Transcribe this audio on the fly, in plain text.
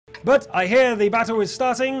But I hear the battle is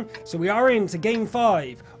starting, so we are into Game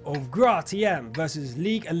 5 of GRAtm versus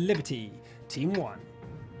League of Liberty, Team 1.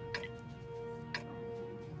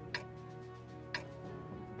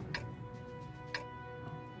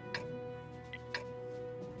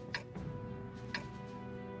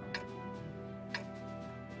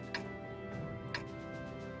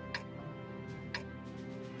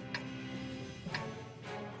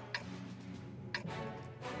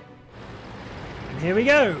 Here we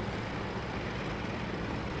go.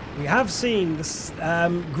 We have seen this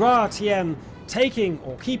GRAtm taking,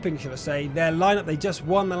 or keeping should I say, their lineup they just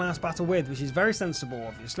won the last battle with, which is very sensible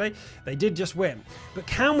obviously. They did just win. But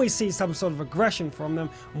can we see some sort of aggression from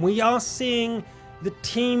them? We are seeing the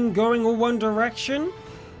team going all one direction.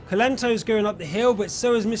 Colento's going up the hill, but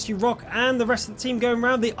so is Mystery Rock and the rest of the team going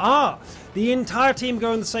around. They are. The entire team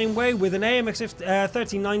going the same way with an AMX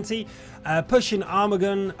 1390 pushing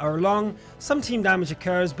Armagun along. Some team damage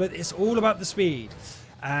occurs, but it's all about the speed.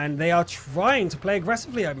 And they are trying to play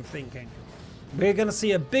aggressively, I'm thinking. We're going to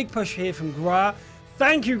see a big push here from Gra.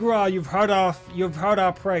 Thank you, Gra. You've heard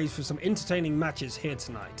our praise for some entertaining matches here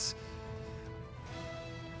tonight.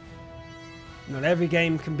 Not every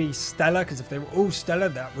game can be stellar, because if they were all stellar,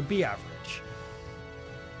 that would be average.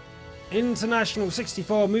 International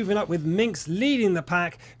 64 moving up with Minx leading the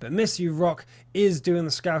pack, but Mystery Rock is doing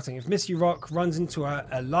the scouting. If Mystery Rock runs into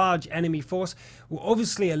a large enemy force, we'll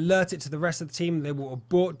obviously alert it to the rest of the team. They will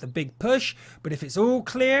abort the big push, but if it's all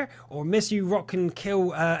clear, or Mystery Rock can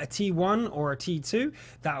kill a T1 or a T2,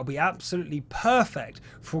 that will be absolutely perfect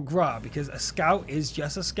for Gra, because a scout is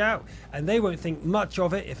just a scout, and they won't think much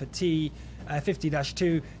of it if a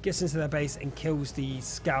T50-2 gets into their base and kills the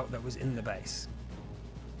scout that was in the base.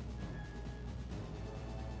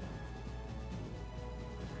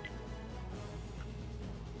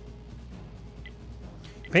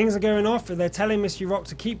 Pings are going off, they're telling Mystery Rock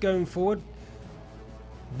to keep going forward.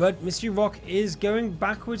 But Mystery Rock is going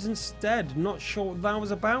backwards instead. Not sure what that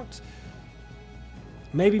was about.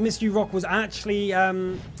 Maybe Mystery Rock was actually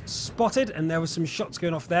spotted and there was some shots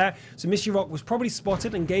going off there. So Mystery Rock was probably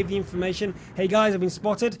spotted and gave the information, hey guys, I've been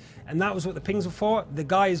spotted. And that was what the pings were for. The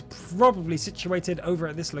guy is probably situated over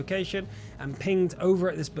at this location and pinged over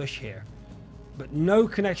at this bush here. But no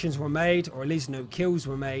connections were made, or at least no kills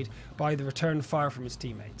were made, by the return fire from his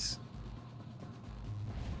teammates.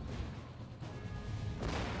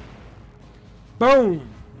 Boom!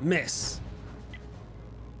 Miss.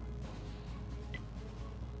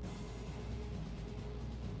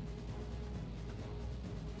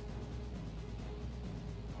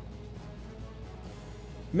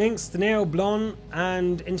 Minx, Daniel, Blonde,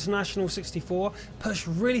 and International 64 push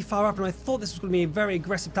really far up, and I thought this was going to be a very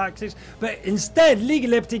aggressive tactics, but instead League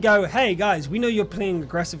of Liberty go, hey guys, we know you're playing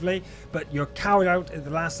aggressively, but you're cowered out at the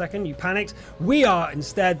last second, you panicked. We are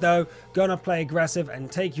instead though going to play aggressive and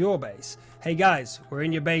take your base. Hey guys, we're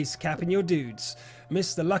in your base, capping your dudes.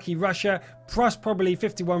 Mr. Lucky Russia, plus probably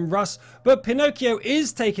 51 Russ, but Pinocchio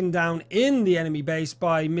is taken down in the enemy base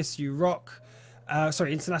by Mystery Rock.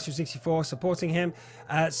 International 64 supporting him,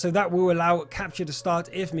 so that will allow capture to start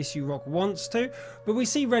if Mystery Rock wants to, but we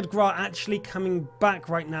see Red Gra actually coming back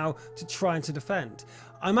right now to try and to defend.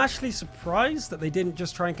 I'm actually surprised that they didn't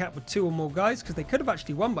just try and cap with 2 or more guys, because they could have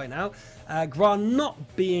actually won by now. Gra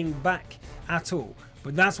not being back at all,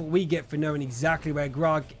 but that's what we get for knowing exactly where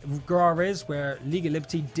Gra is, where League of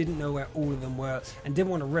Liberty didn't know where all of them were and didn't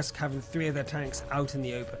want to risk having 3 of their tanks out in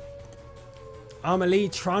the open.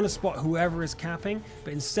 Armalee trying to spot whoever is capping,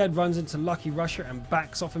 but instead runs into Lucky Rusher and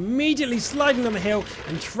backs off, immediately sliding on the hill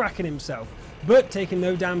and tracking himself, but taking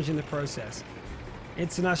no damage in the process.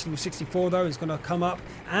 International 64 though is going to come up,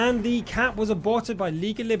 and the cap was aborted by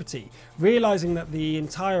League of Liberty. Realizing that the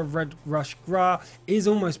entire Red Rush Gra is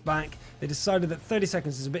almost back, they decided that 30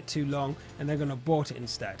 seconds is a bit too long and they're going to abort it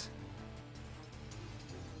instead.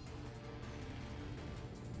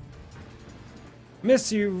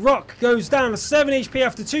 Mystery Rock goes down to 7 HP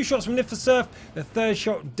after 2 shots from Live for Surf. The 3rd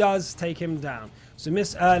shot does take him down. So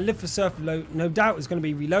Live for Surf no doubt is going to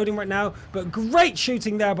be reloading right now. But great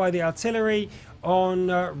shooting there by the artillery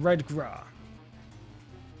on Red Gra.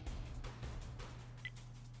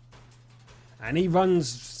 And he runs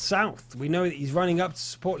south. We know that he's running up to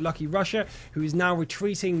support Lucky Russia, who is now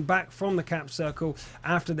retreating back from the cap circle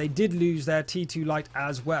after they did lose their T2 light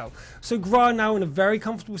as well. So Gra now in a very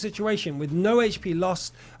comfortable situation with no HP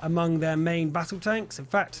lost among their main battle tanks. In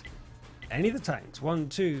fact, any of the tanks. 1,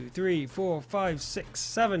 2, 3, 4, 5, 6,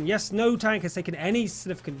 7. Yes, no tank has taken any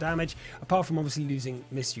significant damage apart from obviously losing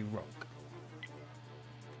Mystery Rock.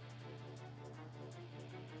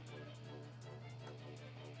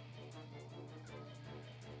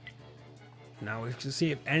 Now we can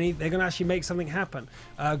see if they're going to actually make something happen.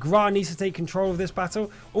 GRAtm needs to take control of this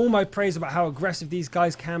battle. All my praise about how aggressive these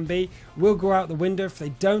guys can be will go out the window if they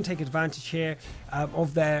don't take advantage here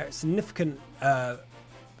of their significant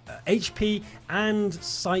HP and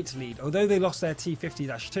sight lead. Although they lost their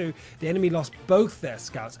T50-2, the enemy lost both their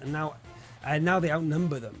scouts, and now they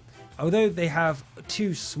outnumber them. Although they have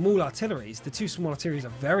two small artilleries, the two small artilleries are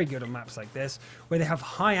very good on maps like this, where they have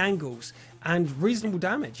high angles and reasonable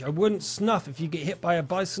damage. I wouldn't snuff if you get hit by a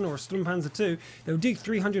Bison or a Sturmpanzer 2. They'll do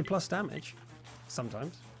 300 plus damage,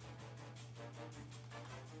 sometimes.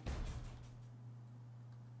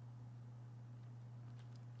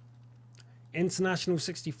 International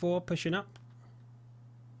 64 pushing up.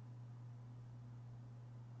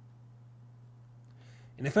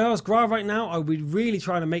 And if I was GRAtm right now, I would really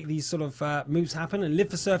try to make these sort of moves happen. And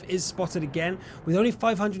Live for Surf is spotted again. With only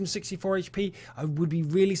 564 HP, I would be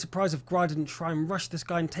really surprised if GRAtm didn't try and rush this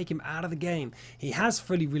guy and take him out of the game. He has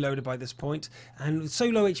fully reloaded by this point, and with so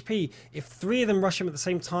low HP, if 3 of them rush him at the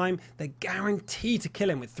same time, they're guaranteed to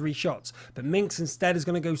kill him with 3 shots. But Minx instead is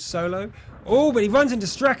going to go solo. Oh, but he runs into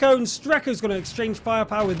Streko, and Streko's going to exchange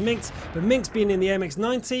firepower with Minx. But Minx being in the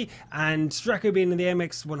AMX-90 and Streko being in the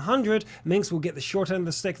AMX-100, Minx will get the short end of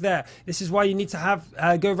the stick there. This is why you need to have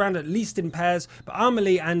go around at least in pairs. But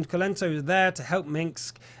Armely and Colento are there to help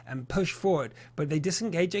Minsk and push forward, but they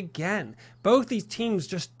disengage again. Both these teams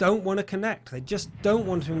just don't want to connect. They just don't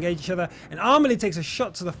want to engage each other. And Armely takes a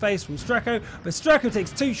shot to the face from Streko, but Streko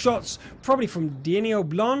takes 2 shots, probably from Dienio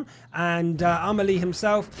Blon and Armely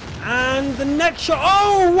himself. And the next shot,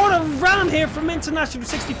 oh, what a ram here from International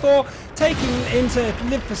 64, taking into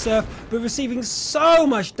Live for Surf, but receiving so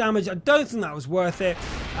much damage. I don't think that was worth it.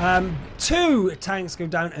 2 tanks go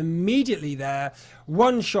down immediately there.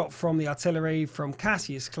 1 shot from the artillery from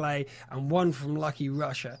Cassius Clay and 1 from Lucky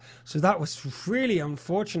Russia. So that was really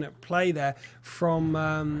unfortunate play there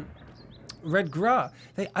from Red GRAtm.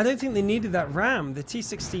 I don't think they needed that ram. The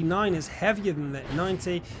T69 is heavier than the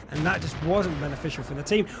 90, and that just wasn't beneficial for the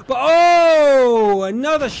team. But oh,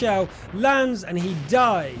 another shell lands and he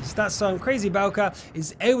dies. That's Crazy Belka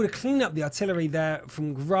is able to clean up the artillery there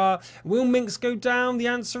from GRAtm. Will Minx go down? The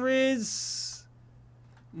answer is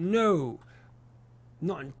no.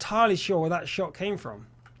 Not entirely sure where that shot came from.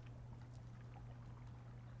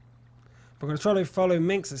 We're going to try to follow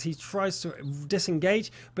Minx as he tries to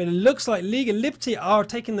disengage, but it looks like League of Liberty are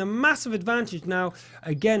taking the massive advantage now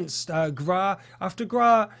against GRAtm. After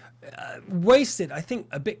GRAtm wasted, I think,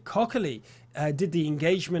 a bit cockily, did the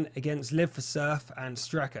engagement against Live for Surf and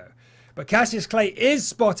Streko. But Cassius Clay is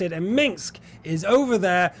spotted, and Minsk is over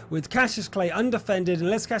there with Cassius Clay undefended.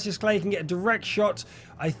 Unless Cassius Clay can get a direct shot,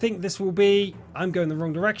 I think this will be... I'm going the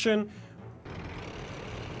wrong direction.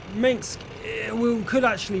 Minsk could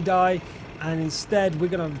actually die, and instead we're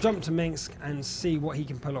going to jump to Minsk and see what he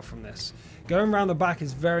can pull off from this. Going around the back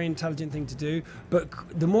is a very intelligent thing to do, but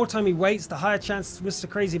the more time he waits, the higher chance Mr.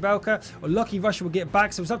 Crazy Belka or Lucky Russia will get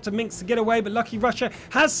back. So it's up to Minx to get away, but Lucky Russia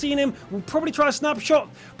has seen him, will probably try a snapshot,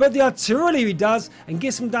 but the artillery does and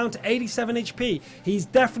gets him down to 87 HP. He's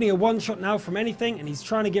definitely a one-shot now from anything, and he's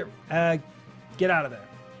trying to get out of there.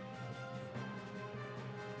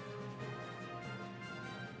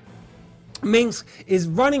 Minx is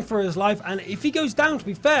running for his life, and if he goes down, to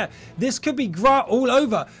be fair, this could be GRAtm all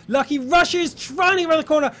over. Lucky Russia is trying around the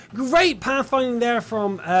corner. Great pathfinding there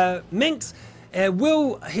from Minx.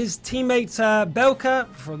 Will his teammate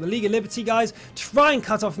Belka from the League of Liberty guys try and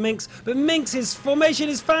cut off Minx? But Minx's formation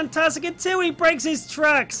is fantastic until he breaks his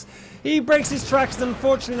tracks. He breaks his tracks, and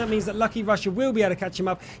unfortunately that means that Lucky Russia will be able to catch him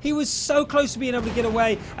up. He was so close to being able to get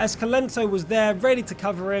away as Colento was there ready to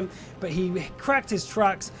cover him, but he cracked his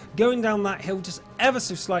tracks going down that hill just ever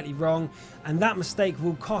so slightly wrong, and that mistake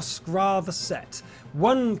will cost GRAtm the set.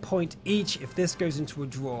 1 point each if this goes into a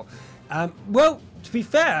draw. Well, to be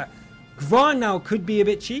fair, GRAtm now could be a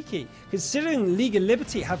bit cheeky, considering League of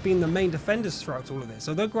Liberty have been the main defenders throughout all of this.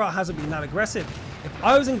 Although GRAtm hasn't been that aggressive, if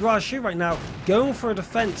I was in GRATM's shoe right now, going for a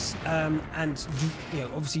defense and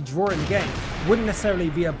obviously drawing the game wouldn't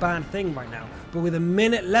necessarily be a bad thing right now. But with a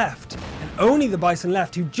minute left and only the Bison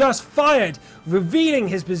left, who just fired, revealing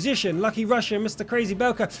his position, Lucky Russia and Mr. Crazy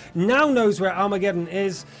Belka now knows where Armageddon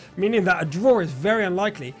is, meaning that a draw is very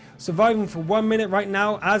unlikely. Surviving for 1 minute right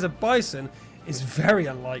now as a Bison is very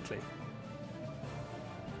unlikely.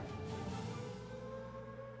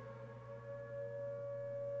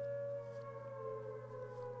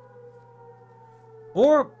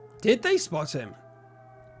 Or did they spot him?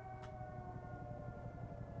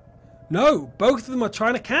 No, both of them are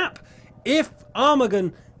trying to cap. If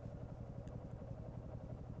Armageddon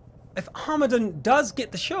does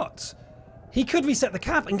get the shots, he could reset the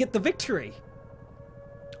cap and get the victory.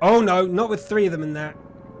 Oh no, not with 3 of them in there.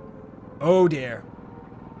 Oh dear.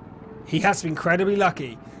 He has to be incredibly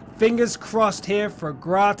lucky. Fingers crossed here for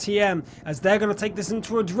GRAtm, as they're going to take this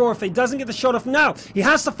into a draw if he doesn't get the shot off now. He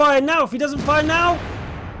has to fire now. If he doesn't fire now,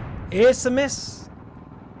 it's a miss.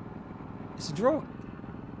 It's a draw.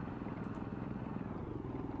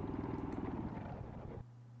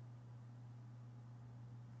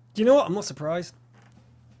 Do you know what? I'm not surprised.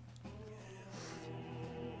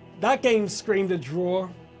 That game screamed a draw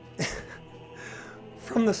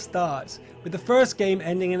from the start, with the first game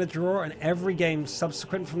ending in a draw and every game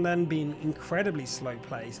subsequent from then being incredibly slow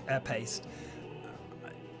paced.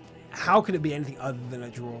 How could it be anything other than a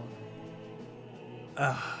draw?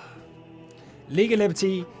 League of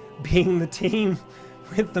Liberty being the team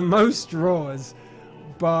with the most draws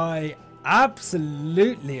by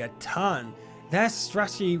absolutely a ton. Their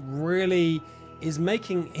strategy really is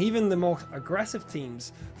making even the more aggressive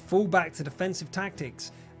teams fall back to defensive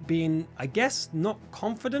tactics, being, I guess, not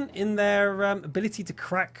confident in their ability to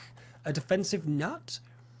crack a defensive nut.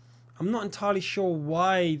 I'm not entirely sure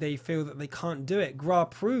why they feel that they can't do it. GRA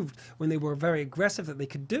proved when they were very aggressive that they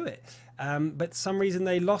could do it, but for some reason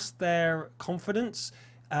they lost their confidence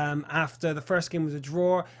after the first game was a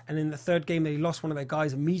draw, and in the third game they lost one of their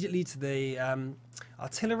guys immediately to the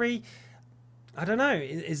artillery. I don't know,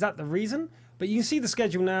 is that the reason? But you can see the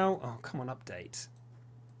schedule now. Oh, come on, update.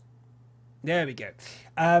 There we go.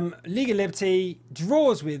 League of Liberty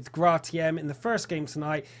draws with GRAtm in the first game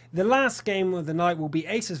tonight. The last game of the night will be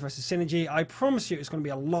Aces versus Synergy. I promise you it's going to be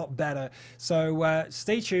a lot better. So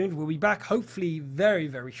stay tuned. We'll be back hopefully very,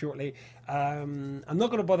 very shortly. I'm not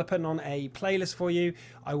going to bother putting on a playlist for you.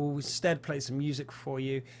 I will instead play some music for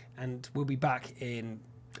you. And we'll be back in,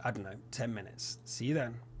 I don't know, 10 minutes. See you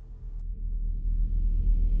then.